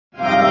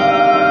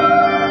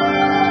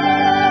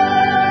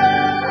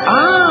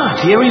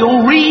Thierry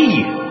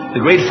Henry,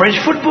 the great French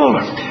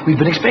footballer. We've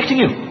been expecting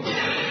you.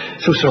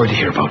 So sorry to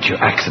hear about your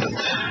accident.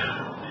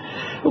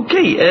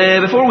 Okay,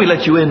 before we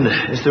let you in,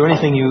 is there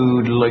anything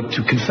you'd like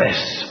to confess?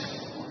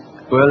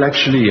 Well,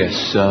 actually,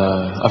 yes.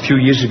 A few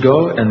years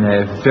ago, in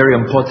a very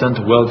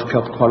important World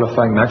Cup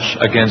qualifying match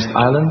against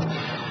Ireland,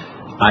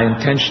 I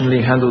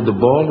intentionally handled the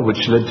ball,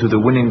 which led to the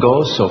winning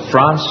goal, so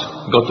France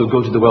got to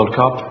go to the World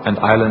Cup and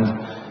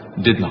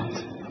Ireland did not.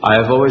 I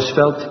have always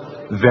felt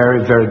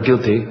very, very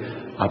guilty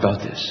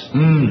about this.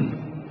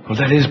 Well,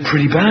 that is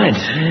pretty bad.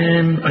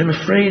 I'm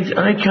afraid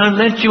I can't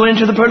let you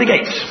enter the pearly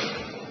gates.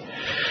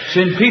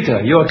 St.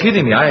 Peter, you are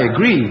kidding me, I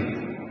agree.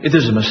 It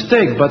is a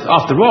mistake, but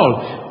after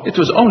all, it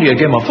was only a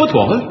game of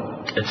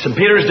football. It's St.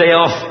 Peter's day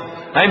off.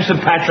 I'm St.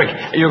 Patrick,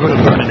 and you're going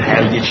to burn in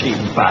hell, you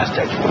cheating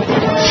bastard.